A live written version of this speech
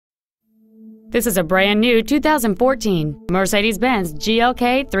This is a brand new 2014 Mercedes-Benz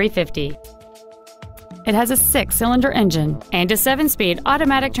GLK350. It has a 6-cylinder engine and a 7-speed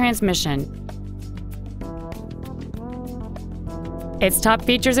automatic transmission. Its top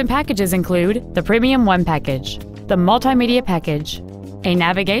features and packages include the Premium One package, the Multimedia package, a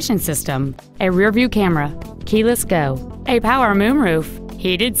navigation system, a rear-view camera, keyless go, a power moonroof,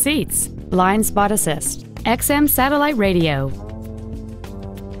 heated seats, blind spot assist, XM satellite radio,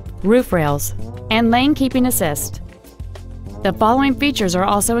 roof rails, and lane keeping assist. The following features are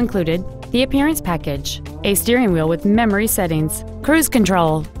also included: the appearance package, a steering wheel with memory settings, cruise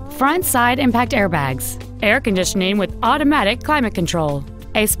control, front side impact airbags, air conditioning with automatic climate control,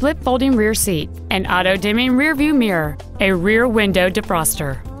 a split folding rear seat, an auto-dimming rear view mirror, a rear window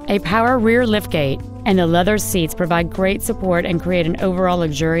defroster, a power rear liftgate, and the leather seats provide great support and create an overall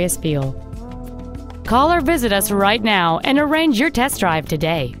luxurious feel. Call or visit us right now and arrange your test drive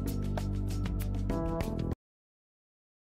today.